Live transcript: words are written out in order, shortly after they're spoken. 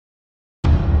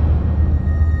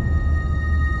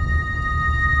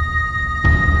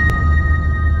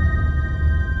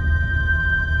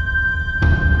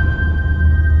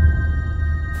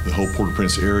The whole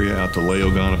Port-au-Prince area out to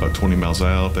Leogane, about 20 miles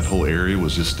out, that whole area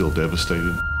was just still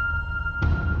devastated.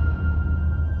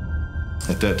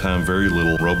 At that time, very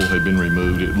little rubble had been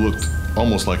removed. It looked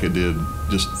almost like it did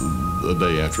just a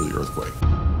day after the earthquake.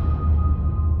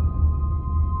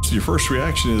 So your first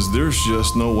reaction is there's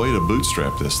just no way to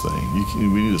bootstrap this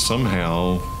thing. We need to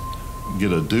somehow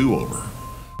get a do-over.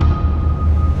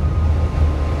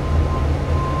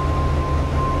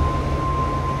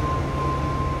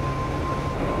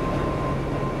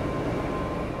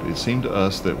 It seemed to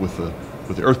us that with the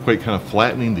earthquake kind of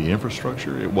flattening the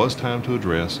infrastructure, it was time to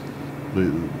address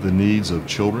the needs of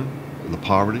children, the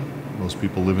poverty, most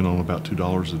people living on about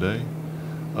 $2 a day,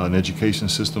 an education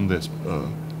system that's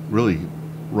really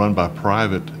run by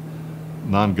private,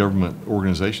 non-government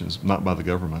organizations, not by the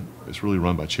government. It's really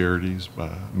run by charities, by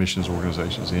missions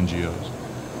organizations, NGOs.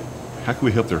 How can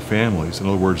we help their families? In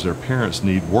other words, their parents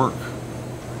need work.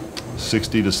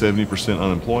 60 to 70%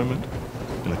 unemployment.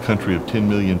 In a country of 10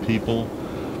 million people,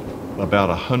 about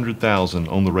 100,000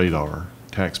 on the radar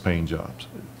tax-paying jobs.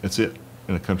 That's it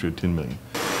in a country of 10 million.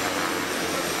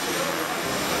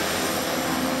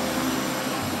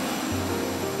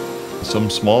 In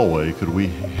some small way, could we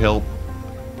help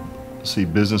see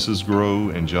businesses grow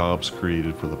and jobs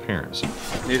created for the parents?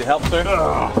 Need help, sir?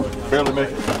 Barely make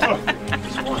it.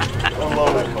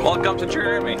 Welcome to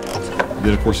Jeremy.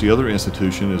 Then, of course, the other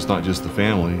institution is not just the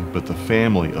family, but the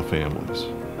family of families,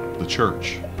 the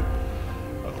church.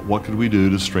 What could we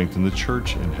do to strengthen the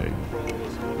church in Haiti?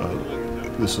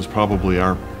 This is probably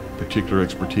our particular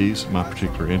expertise, my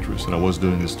particular interest, and I was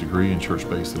doing this degree in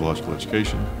church-based theological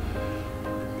education.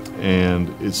 And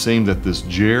it seemed that this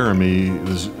Jeremy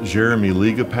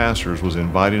League of Pastors was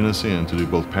inviting us in to do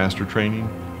both pastor training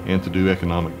and to do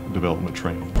economic development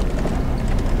training.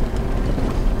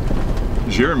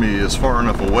 Jeremy is far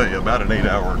enough away, about an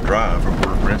 8-hour drive from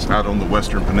Port-au-Prince, out on the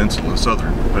western peninsula,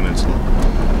 southern peninsula.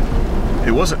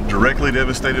 It wasn't directly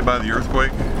devastated by the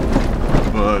earthquake,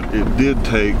 but it did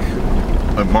take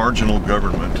a marginal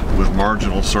government with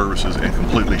marginal services and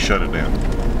completely shut it down.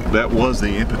 That was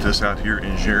the impetus out here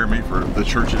in Jeremy for the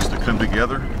churches to come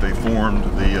together. They formed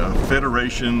the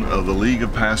Federation of the League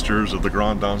of Pastors of the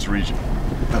Grand Anse region.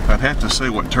 I'd have to say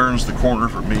what turns the corner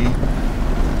for me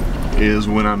is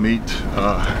when I meet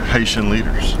Haitian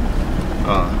leaders.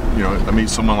 I meet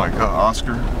someone like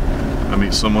Oscar, I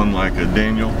meet someone like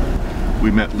Daniel.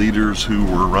 We met leaders who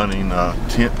were running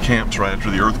tent camps right after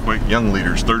the earthquake, young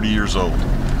leaders, 30 years old,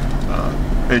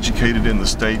 educated in the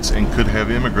States and could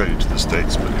have immigrated to the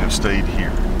States but have stayed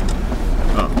here.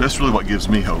 That's really what gives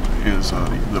me hope, is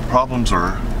the problems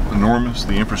are enormous,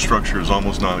 the infrastructure is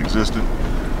almost non-existent,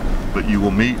 but you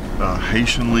will meet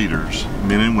Haitian leaders,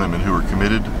 men and women who are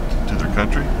committed to their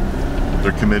country.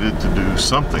 They're committed to do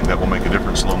something that will make a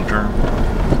difference long term.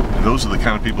 And those are the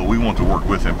kind of people we want to work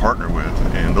with and partner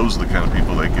with, and those are the kind of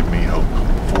people that give me hope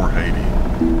for Haiti.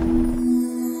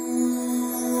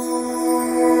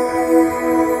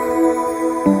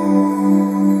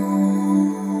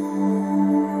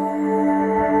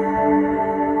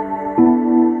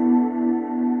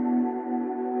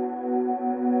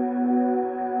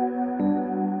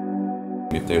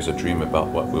 If there's a dream about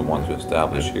what we want to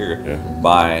establish here,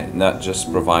 by not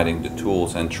just providing the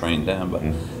tools and train them,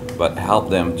 but help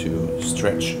them to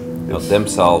stretch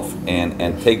themselves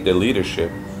and take the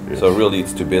leadership. So really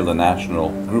it's to build a national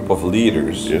group of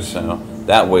leaders, so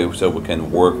that way so we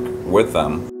can work with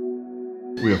them.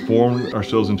 We have formed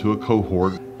ourselves into a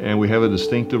cohort, and we have a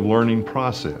distinctive learning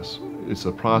process. It's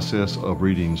a process of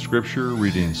reading scripture,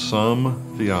 reading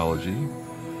some theology,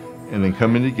 and then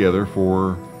coming together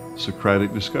for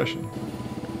Socratic discussion.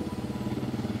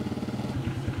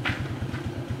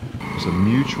 It's a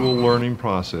mutual learning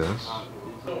process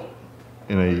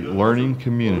in a learning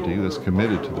community that's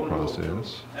committed to the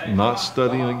process, not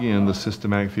studying, again, the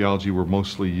systematic theology we're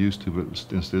mostly used to,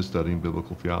 but instead studying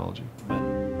biblical theology.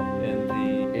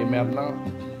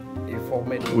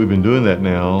 We've been doing that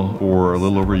now for a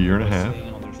little over a year and a half.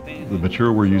 The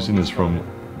material we're using is from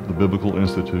the Biblical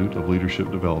Institute of Leadership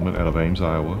Development out of Ames,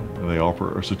 Iowa. And they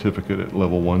offer a certificate at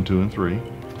level 1, 2, and 3.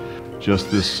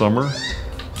 Just this summer,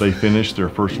 they finished their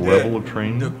first level of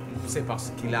training.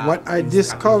 What I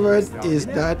discovered is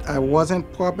that I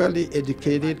wasn't properly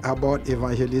educated about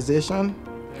evangelization.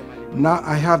 Now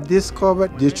I have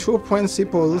discovered the true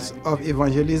principles of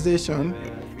evangelization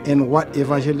and what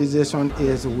evangelization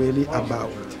is really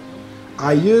about.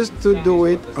 I used to do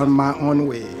it on my own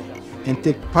way and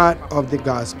take part of the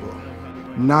gospel.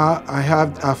 Now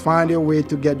I find a way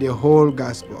to get the whole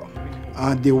gospel.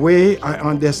 And the way I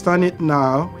understand it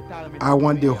now, I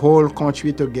want the whole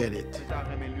country to get it.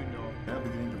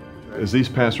 as these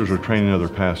pastors are training other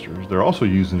pastors, they're also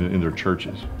using it in their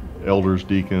churches. Elders,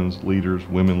 deacons, leaders,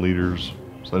 women leaders,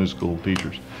 Sunday school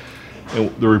teachers.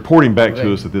 And they're reporting back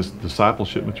to us that this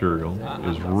discipleship material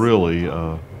is really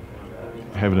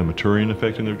having a maturing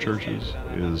effect in their churches.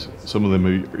 Some of them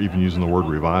are even using the word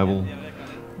revival,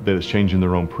 that it's changing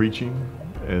their own preaching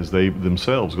as they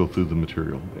themselves go through the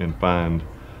material and find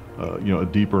a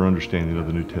deeper understanding of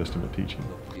the New Testament teaching.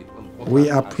 We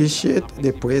appreciate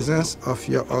the presence of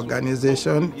your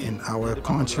organization in our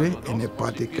country in a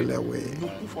particular way.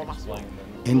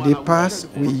 In the past,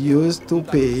 we used to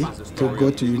pay to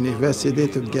go to university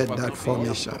to get that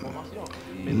formation.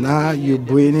 Now you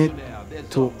bring it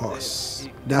to us.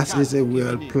 That is a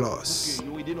real plus.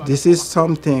 This is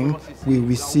something we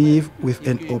receive with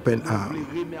an open arm.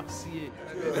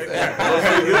 He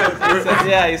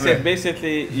said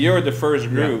basically you're the first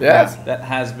group that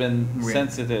has been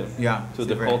sensitive to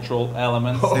the cultural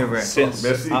elements since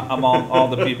among all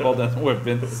the people that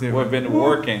we've been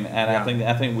working, and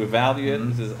I think we value it.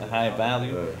 This is a high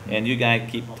value, and you guys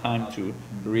keep time to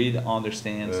read,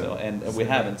 understand. So, and we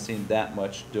haven't seen that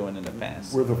much doing in the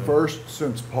past. We're the first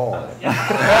since Paul.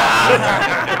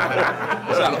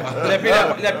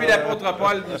 Depuis l'apôtre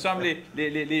Paul, nous sommes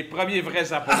les premiers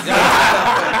vrais apôtres.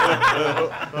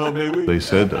 They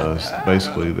said to us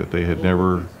basically that they had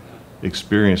never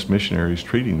experienced missionaries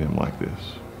treating them like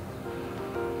this.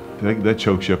 That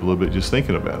chokes you up a little bit just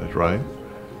thinking about it, right?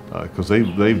 Because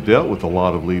they've dealt with a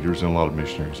lot of leaders and a lot of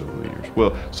missionaries over the years.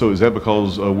 Well, so is that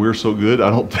because we're so good? I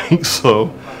don't think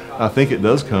so. I think it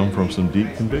does come from some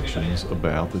deep convictions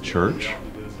about the church,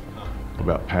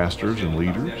 about pastors and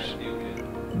leaders,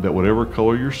 that whatever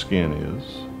color your skin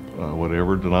is,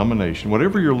 whatever denomination,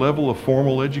 whatever your level of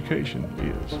formal education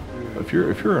is, if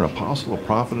you're an apostle, a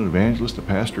prophet, an evangelist, a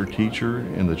pastor, teacher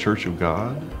in the Church of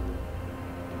God,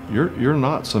 you're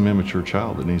not some immature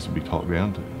child that needs to be talked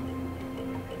down to.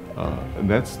 And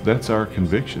that's our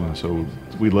conviction. So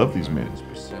we love these men.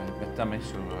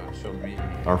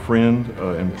 Our friend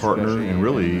and partner, and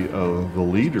really the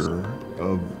leader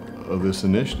of this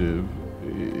initiative,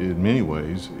 in many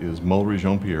ways, is Mullery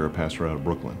Jean-Pierre, a pastor out of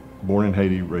Brooklyn. Born in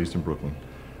Haiti, raised in Brooklyn.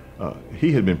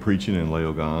 He had been preaching in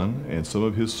Léogâne, and some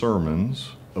of his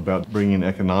sermons about bringing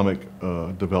economic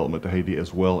development to Haiti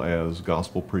as well as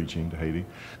gospel preaching to Haiti,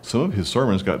 some of his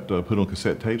sermons got put on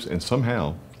cassette tapes and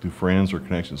somehow, through friends or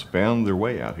connections, found their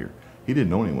way out here. He didn't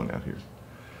know anyone out here.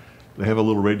 They have a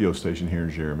little radio station here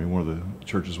in Jérémie, one of the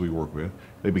churches we work with.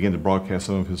 They began to broadcast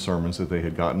some of his sermons that they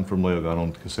had gotten from Léogâne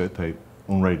on cassette tape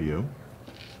on radio.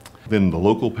 Then the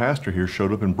local pastor here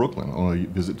showed up in Brooklyn on a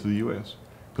visit to the U.S.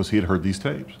 because he had heard these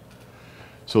tapes.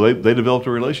 So they developed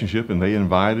a relationship, and they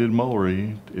invited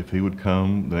Mullery, if he would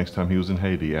come the next time he was in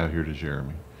Haiti, out here to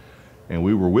Jérémie. And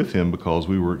we were with him because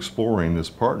we were exploring this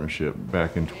partnership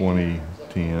back in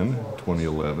 2010,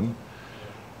 2011.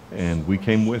 And we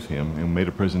came with him and made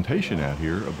a presentation out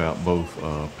here about both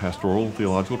pastoral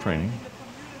theological training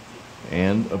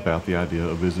and about the idea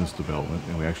of business development.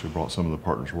 And we actually brought some of the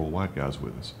Partners Worldwide guys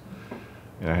with us.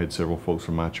 And I had several folks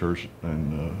from my church,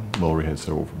 and Mullery had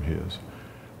several from his.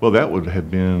 Well, that would have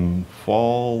been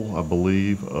fall, I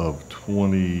believe, of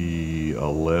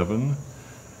 2011.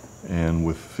 And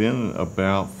within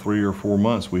about 3 or 4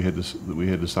 months, we had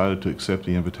decided to accept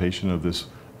the invitation of this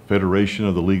Federation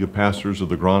of the League of Pastors of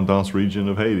the Grand Danse region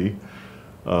of Haiti.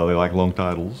 They like long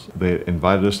titles. They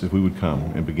invited us if we would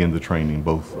come and begin the training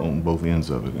on both ends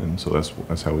of it. And so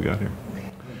that's how we got here.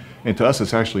 And to us,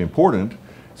 it's actually important.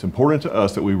 It's important to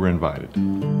us that we were invited.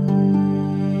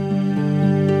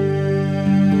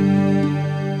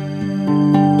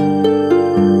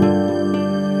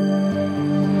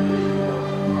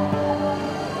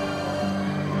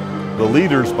 The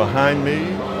leaders behind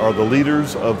me are the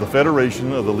leaders of the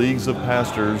Federation of the Leagues of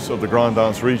Pastors of the Grand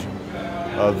Danse region.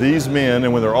 These men,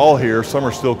 and when they're all here, some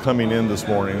are still coming in this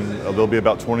morning, there'll be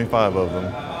about 25 of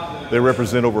them. They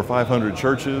represent over 500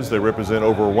 churches. They represent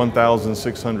over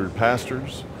 1,600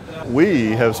 pastors.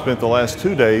 We have spent the last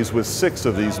 2 days with 6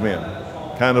 of these men,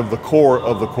 kind of the core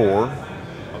of the core.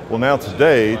 Well, now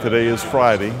today is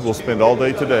Friday. We'll spend all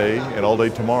day today and all day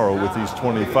tomorrow with these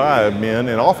 25 men,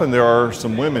 and often there are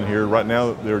some women here. Right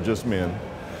now, they're just men,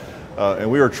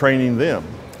 and we are training them.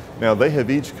 Now, they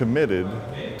have each committed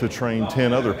to train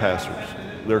 10 other pastors.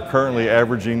 They're currently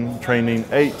averaging training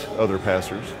 8 other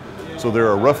pastors. So there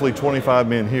are roughly 25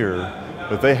 men here,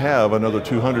 but they have another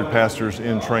 200 pastors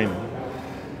in training.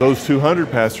 Those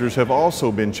 200 pastors have also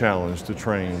been challenged to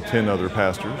train 10 other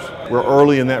pastors. We're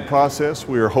early in that process.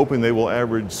 We are hoping they will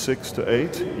average 6 to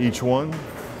 8 each one.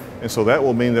 And so that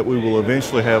will mean that we will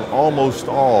eventually have almost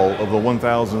all of the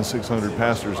 1,600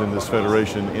 pastors in this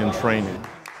federation in training.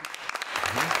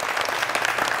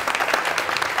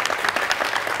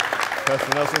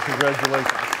 Pastor Nelson,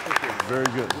 congratulations. Very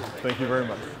good. Thank you very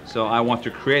much. So I want to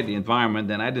create the environment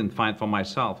that I didn't find for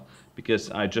myself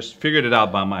because I just figured it out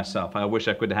by myself. I wish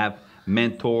I could have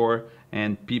mentor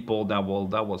and people that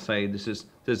will say this is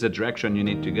the direction you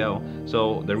need to go.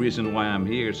 So the reason why I'm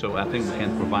here, so I think we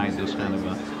can provide this kind of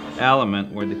a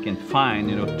element where they can find,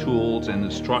 you know, tools and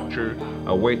the structure,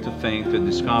 a way to think, to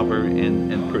discover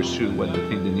and pursue what they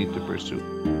think they need to pursue.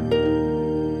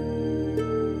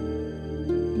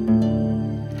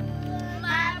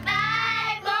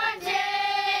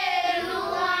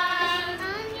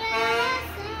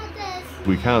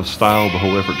 We kind of styled the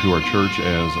whole effort to our church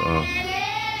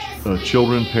as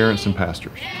children, parents, and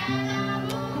pastors.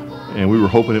 And we were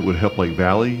hoping it would help Lake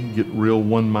Valley get real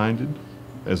one-minded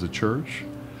as a church.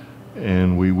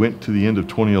 And we went to the end of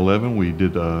 2011.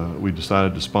 We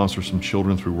decided to sponsor some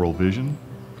children through World Vision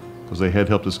because they had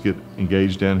helped us get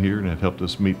engaged down here and had helped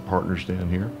us meet partners down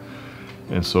here.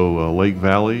 And so Lake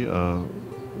Valley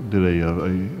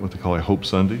did what they call a Hope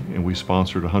Sunday, and we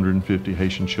sponsored 150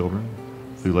 Haitian children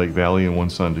through Lake Valley in one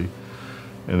Sunday.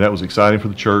 And that was exciting for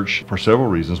the church for several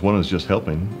reasons. One is just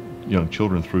helping young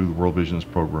children through the World Vision's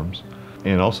programs.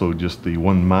 And also just the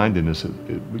one-mindedness,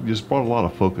 it just brought a lot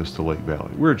of focus to Lake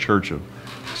Valley. We're a church of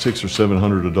 600 or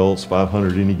 700 adults,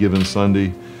 500 any given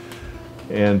Sunday.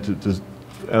 And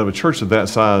out of a church of that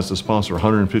size to sponsor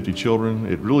 150 children,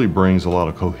 it really brings a lot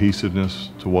of cohesiveness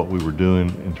to what we were doing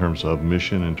in terms of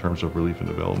mission, in terms of relief and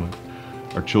development.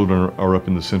 Our children are up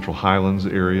in the Central Highlands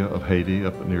area of Haiti,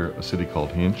 up near a city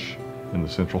called Hinch in the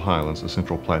Central Highlands, the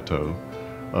Central Plateau,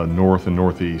 north and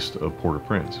northeast of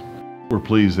Port-au-Prince. We're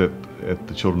pleased at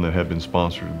the children that have been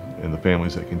sponsored and the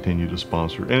families that continue to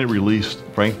sponsor. And it released,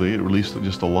 frankly,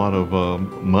 just a lot of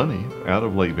money out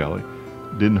of Lake Valley.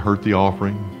 Didn't hurt the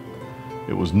offering.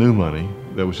 It was new money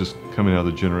that was just coming out of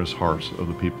the generous hearts of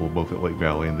the people both at Lake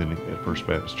Valley and then at First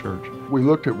Baptist Church. We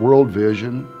looked at World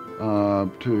Vision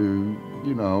to,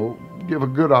 you know, give a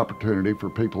good opportunity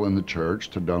for people in the church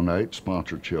to donate,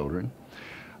 sponsor children.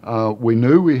 We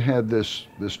knew we had this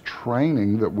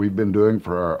training that we've been doing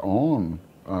for our own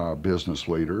business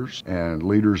leaders and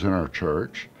leaders in our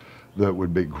church that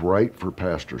would be great for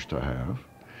pastors to have.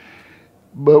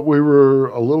 But we were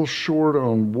a little short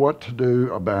on what to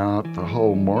do about the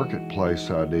whole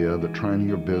marketplace idea, the training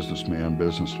of businessmen,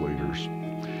 business leaders.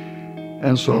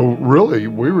 And so really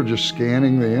we were just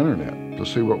scanning the internet to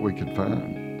see what we could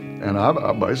find. And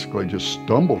I basically just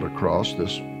stumbled across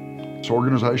this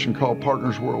organization called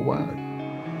Partners Worldwide.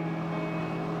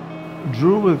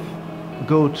 Drew with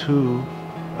Go-To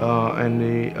and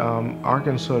the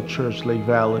Arkansas Church Lake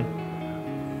Valley,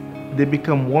 they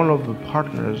become one of the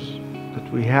partners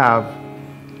that we have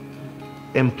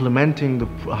implementing the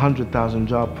 100,000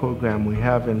 job program we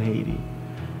have in Haiti.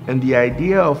 And the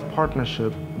idea of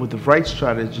partnership with the right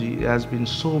strategy has been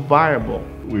so viable.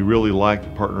 We really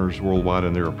like Partners Worldwide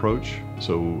and their approach.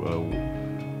 So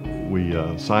we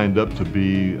signed up to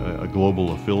be a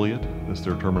global affiliate, that's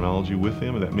their terminology, with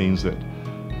them. And that means that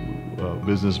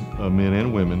business men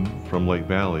and women from Lake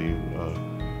Valley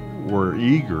were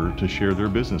eager to share their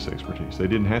business expertise. They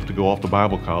didn't have to go off to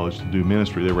Bible college to do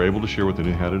ministry. They were able to share what they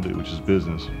knew how to do, which is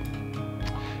business.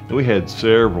 And we had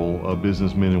several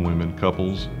businessmen and women,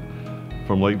 couples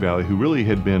from Lake Valley who really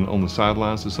had been on the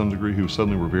sidelines to some degree, who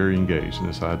suddenly were very engaged in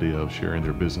this idea of sharing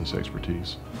their business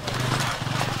expertise.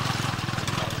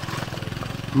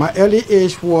 My early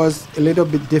age was a little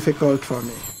bit difficult for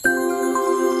me.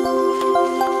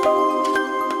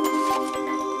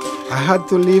 I had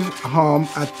to leave home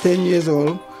at 10 years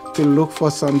old to look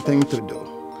for something to do.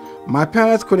 My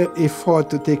parents couldn't afford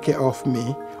to take care of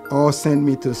me or send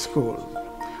me to school.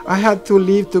 I had to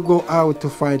leave to go out to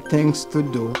find things to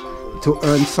do, to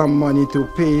earn some money to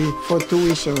pay for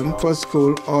tuition for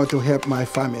school or to help my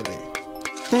family.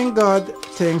 Thank God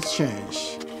things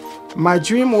changed. My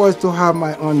dream was to have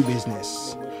my own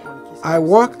business. I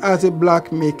worked as a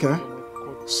block maker,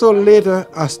 so later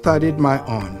I started my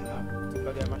own.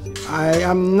 I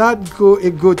am not a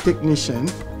good technician.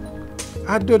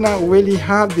 I do not really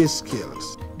have these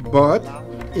skills. But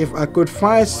if I could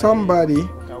find somebody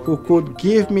who could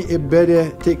give me a better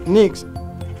techniques,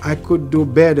 I could do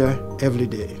better every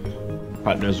day.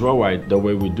 Partners Worldwide, the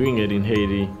way we're doing it in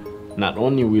Haiti, not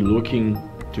only we're looking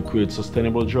to create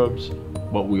sustainable jobs,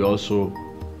 but we're also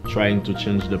trying to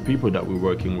change the people that we're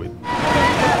working with.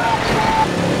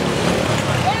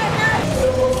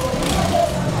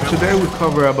 Today we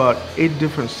cover about 8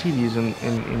 different cities in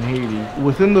Haiti.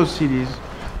 Within those cities,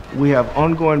 we have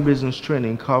ongoing business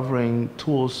training covering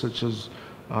tools such as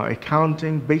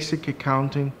accounting, basic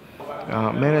accounting,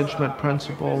 management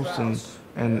principles, and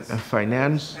and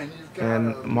finance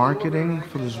and marketing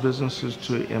for these businesses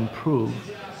to improve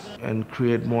and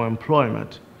create more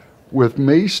employment. With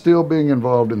me still being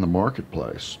involved in the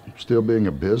marketplace, still being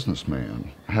a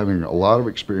businessman, having a lot of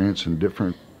experience in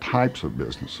different types of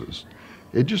businesses,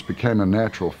 it just became a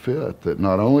natural fit that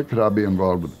not only could I be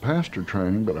involved with pastor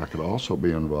training, but I could also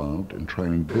be involved in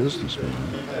training businessmen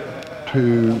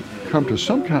to come to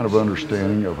some kind of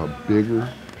understanding of a bigger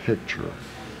picture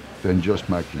than just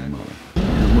making money.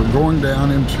 And we're going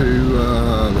down into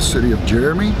the city of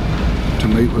Jeremy to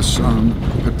meet with some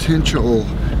potential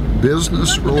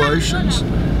business relations.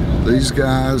 These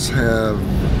guys have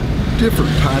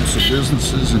different types of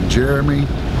businesses in Jeremy,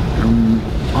 and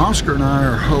Oscar and I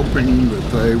are hoping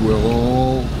that they will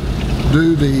all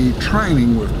do the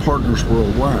training with Partners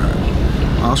Worldwide.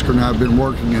 Oscar and I have been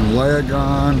working in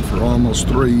Legon for almost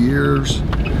 3 years,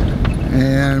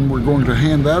 and we're going to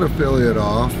hand that affiliate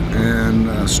off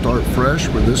and start fresh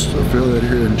with this affiliate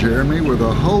here in Jeremy with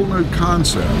a whole new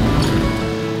concept.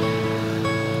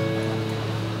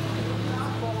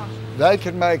 They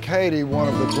can make Haiti one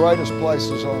of the greatest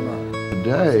places on earth.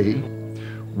 Today,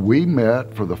 we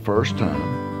met for the first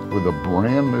time with a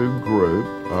brand new group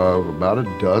of about a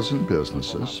dozen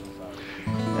businesses,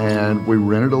 and we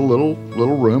rented a little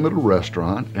room at a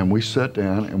restaurant, and we sat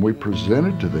down and we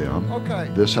presented to them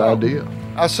this idea.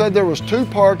 I said there was 2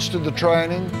 parts to the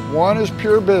training. One is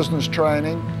pure business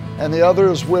training, and the other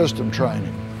is wisdom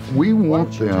training. We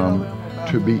want them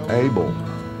to be able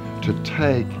to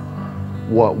take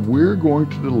what we're going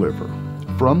to deliver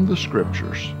from the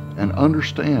scriptures and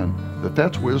understand that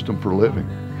that's wisdom for living.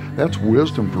 That's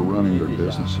wisdom for running their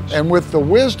businesses. And with the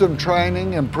wisdom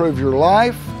training, improve your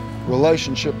life,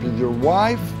 relationship with your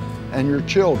wife, and your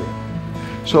children.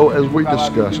 So as we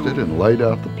discussed it and laid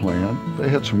out the plan, they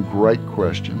had some great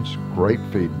questions, great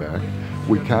feedback.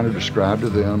 We kind of described to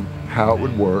them how it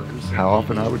would work, how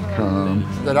often I would come.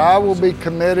 That I will be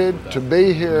committed to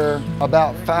be here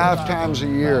about 5 times a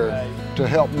year to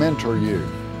help mentor you.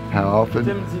 How often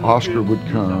Oscar would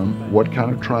come, what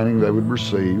kind of training they would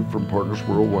receive from Partners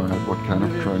Worldwide, what kind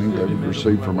of training they would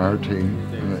receive from our team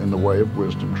in the way of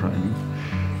wisdom training.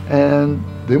 And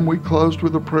then we closed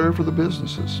with a prayer for the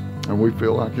businesses. And we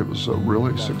feel like it was a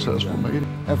really successful meeting.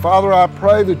 And Father, I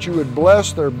pray that you would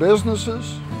bless their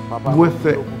businesses. With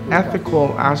the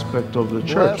ethical aspect of the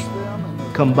church,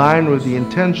 combined with the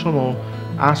intentional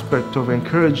aspect of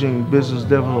encouraging business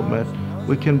development,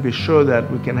 we can be sure that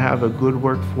we can have a good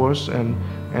workforce and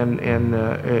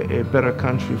a better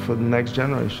country for the next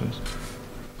generations.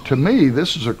 To me,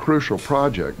 this is a crucial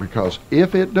project because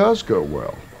if it does go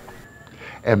well,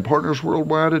 and Partners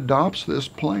Worldwide adopts this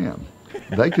plan,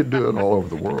 they could do it all over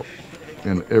the world,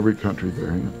 in every country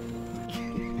they're in.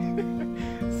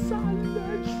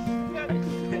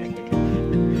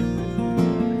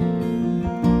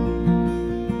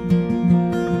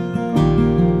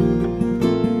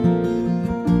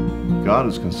 God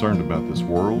is concerned about this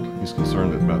world. He's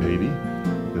concerned about Haiti,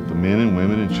 that the men and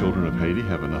women and children of Haiti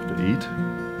have enough to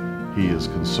eat. He is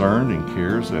concerned and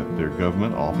cares that their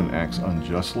government often acts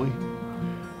unjustly.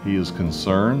 He is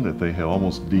concerned that they have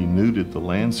almost denuded the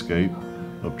landscape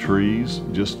of trees,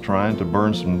 just trying to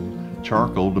burn some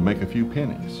charcoal to make a few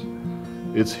pennies.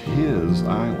 It's his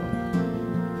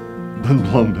island. Doesn't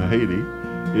belong to Haiti,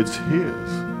 it's his.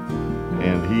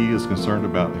 And he is concerned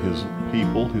about his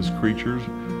people, his creatures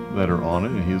that are on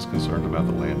it, and he is concerned about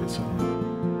the land itself.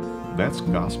 That's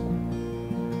gospel.